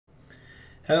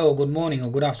Hello, good morning or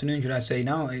good afternoon, should I say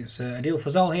now. It's Adil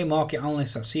Fazal here, market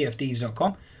analyst at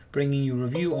CFDs.com, bringing you a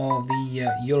review of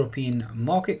the European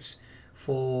markets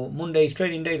for Monday's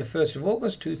trading day, the 1st of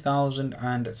August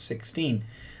 2016.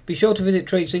 Be sure to visit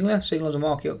Trade Signaler. Signals and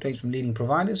market updates from leading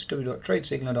providers,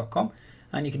 www.tradesignaler.com,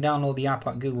 and you can download the app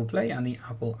at Google Play and the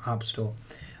Apple App Store.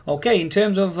 Okay, in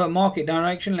terms of market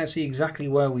direction, let's see exactly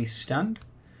where we stand.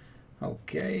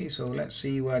 Okay, so let's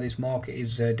see where this market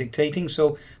is dictating.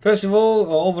 So first of all,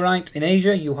 overnight in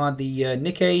Asia, you had the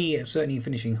Nikkei certainly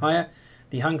finishing higher,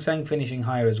 the Hang Seng finishing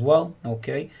higher as well.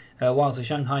 Okay, whilst the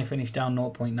Shanghai finished down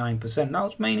 0.9%. That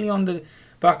was mainly on the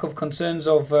back of concerns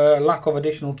of lack of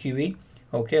additional QE,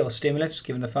 okay, or stimulus,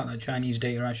 given the fact that Chinese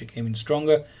data actually came in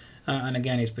stronger, and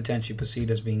again, it's potentially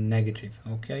perceived as being negative.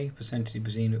 Okay, potentially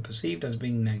perceived as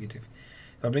being negative.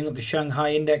 If I bring up the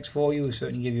Shanghai index for you, we'll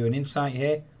certainly give you an insight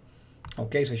here.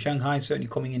 Okay, so Shanghai certainly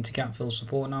coming into gap fill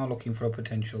support now, looking for a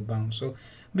potential bounce. So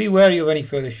be wary of any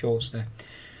further shorts there.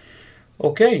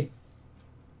 Okay.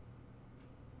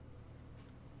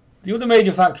 The other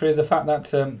major factor is the fact that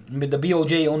the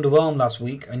BOJ underwhelmed last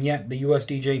week, and yet the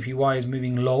USD JPY is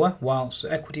moving lower, whilst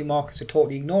equity markets are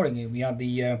totally ignoring it. We had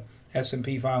the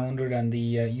S&P 500 and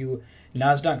the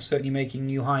Nasdaq certainly making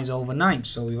new highs overnight.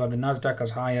 So we've had the Nasdaq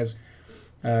as high as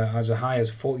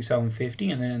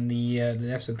 47.50, and then the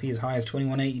S&P as high as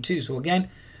 21.82. So again,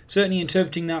 certainly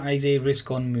interpreting that as a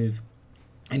risk-on move.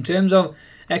 In terms of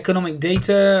economic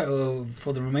data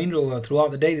for the remainder or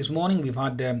throughout the day this morning, we've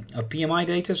had a PMI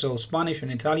data, so Spanish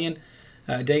and Italian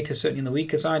data certainly on the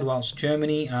weaker side, whilst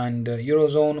Germany and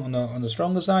Eurozone on the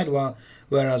stronger side,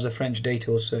 whereas the French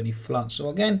data was certainly flat. So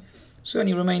again,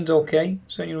 certainly remains okay.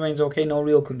 No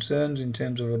real concerns in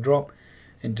terms of a drop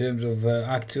in terms of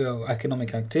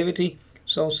economic activity,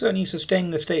 so certainly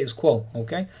sustaining the status quo.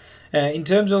 Okay, in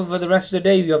terms of the rest of the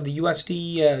day, we have the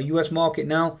USD US market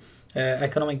now,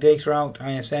 economic data out,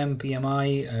 ISM,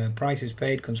 PMI, prices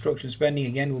paid, construction spending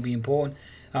again will be important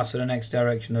as to the next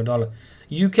direction of dollar.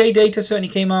 UK data certainly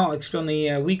came out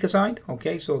extremely weaker side.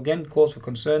 Okay, so again, cause for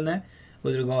concern there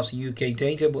with regards to UK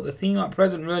data, but the theme at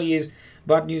present really is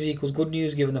bad news equals good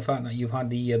news, given the fact that you've had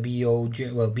the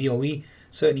BOE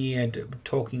certainly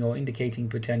talking or indicating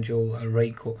potential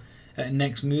rate cut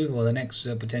next move, or the next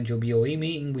potential BOE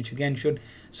meeting, which again should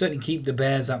certainly keep the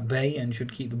bears at bay and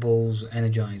should keep the bulls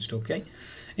energized. Okay,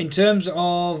 in terms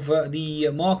of the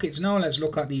markets now, let's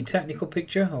look at the technical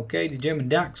picture. Okay, the German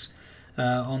DAX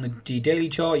on the daily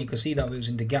chart, you can see that it was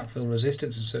into gap fill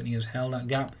resistance and certainly has held that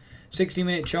gap.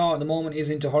 60-minute chart at the moment is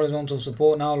into horizontal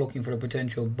support now, looking for a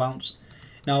potential bounce.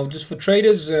 Now, just for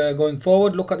traders going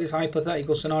forward, look at this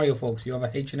hypothetical scenario, folks. You have a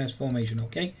HNS formation,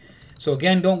 okay? So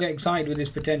again, don't get excited with this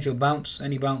potential bounce.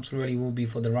 Any bounce really will be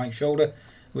for the right shoulder,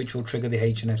 which will trigger the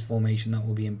HNS formation that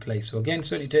will be in place. So again,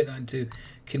 certainly take that into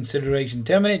consideration.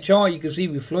 10-minute chart, you can see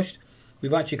we flushed.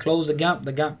 We've actually closed the gap.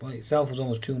 The gap by itself was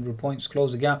almost 200 points.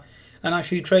 Closed the gap, and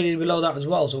actually traded below that as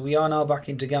well. So we are now back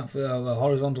into gap for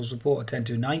horizontal support at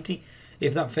 10.290.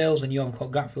 If that fails, then you have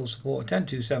got gap fill support at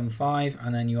 10.275,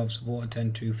 and then you have support at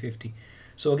 10.250.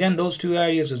 So again, those two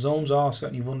areas, the zones are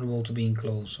certainly vulnerable to being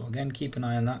closed. So again, keep an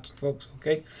eye on that, folks.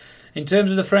 Okay. In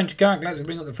terms of the French CAC, let's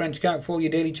bring up the French CAC for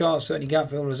your daily chart. Certainly gap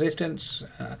fill resistance.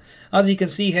 As you can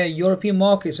see here, European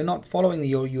markets are not following the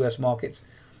US markets.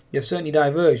 They've certainly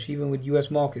diverged, even with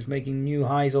US markets making new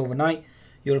highs overnight.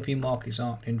 European markets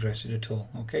aren't interested at all.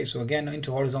 Okay, so again,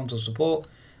 into horizontal support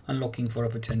and looking for a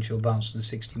potential bounce to the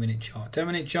 60-minute chart.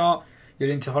 10-minute chart, you're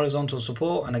into horizontal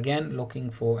support and again looking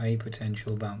for a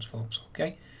potential bounce, folks.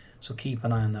 Okay, so keep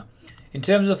an eye on that. In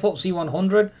terms of the FTSE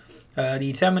 100,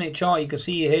 the 10-minute chart you can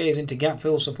see here is into gap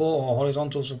fill support or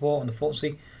horizontal support on the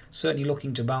FTSE. Certainly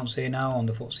looking to bounce here now on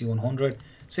the FTSE 100.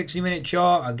 60-minute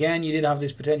chart, again, you did have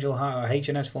this potential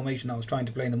HNS formation that was trying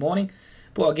to play in the morning.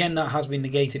 But again, that has been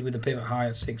negated with the pivot high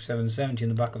at 6,770 in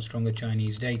the back of stronger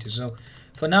Chinese data. So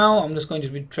for now, I'm just going to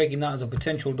be taking that as a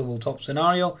potential double top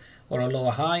scenario or a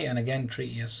lower high, and again,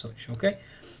 treat it as such. Okay.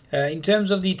 In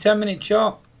terms of the 10-minute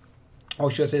chart,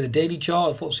 or should I say the daily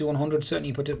chart, the FTSE 100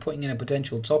 certainly putting in a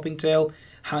potential topping tail,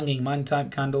 hanging man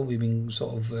type candle. We've been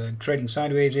sort of trading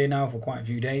sideways here now for quite a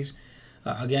few days.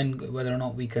 Again, whether or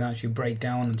not we can actually break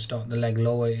down and start the leg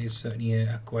lower is certainly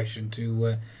a question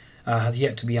to has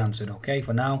yet to be answered. Okay,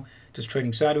 for now, just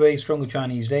trading sideways. Stronger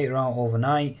Chinese data out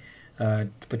overnight.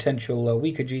 Potential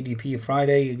weaker GDP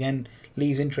Friday again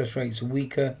leaves interest rates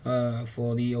weaker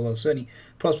for the certainly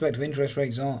prospect of interest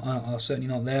rates are certainly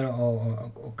not there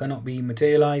or cannot be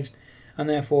materialized, and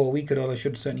therefore a weaker dollar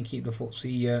should certainly keep the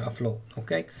FTSE afloat.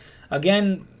 Okay,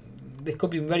 again, there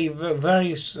could be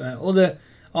various other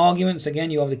Arguments,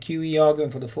 again, you have the QE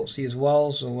argument for the FTSE as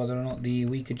well, so whether or not the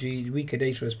weaker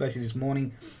data, especially this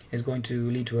morning, is going to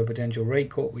lead to a potential rate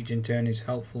cut, which in turn is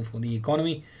helpful for the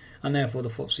economy, and therefore the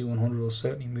FTSE 100 will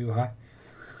certainly move high.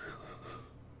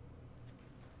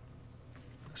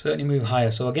 Certainly move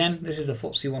higher. So again, this is the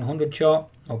FTSE 100 chart.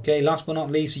 Okay, last but not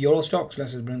least, Euro Stoxx.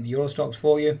 Let's just bring the Euro Stoxx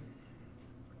for you.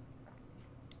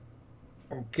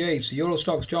 Okay, so Euro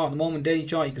Stoxx chart at the moment, daily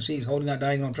chart, you can see it's holding that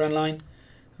diagonal trend line.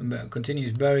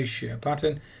 Continuous bearish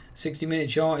pattern. 60-minute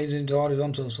chart is into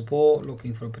horizontal support,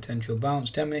 looking for a potential bounce.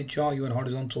 10-minute chart, you had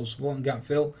horizontal support and gap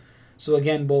fill. So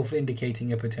again, both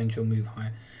indicating a potential move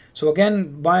higher. So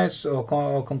again, bias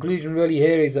or conclusion really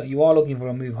here is that you are looking for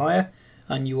a move higher,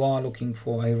 and you are looking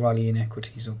for a rally in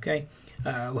equities. Okay,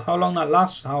 how long that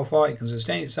lasts, how far it can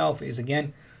sustain itself is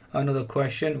again another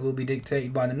question. It will be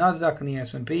dictated by the Nasdaq and the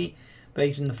S&P,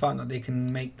 based on the fact that they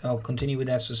can make or continue with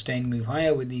their sustained move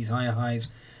higher with these higher highs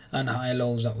and higher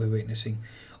lows that we're witnessing.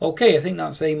 Okay, I think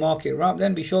that's a market wrap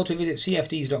then. Be sure to visit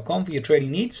cfds.com for your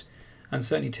trading needs, and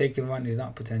certainly take advantage of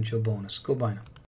that potential bonus. Goodbye now.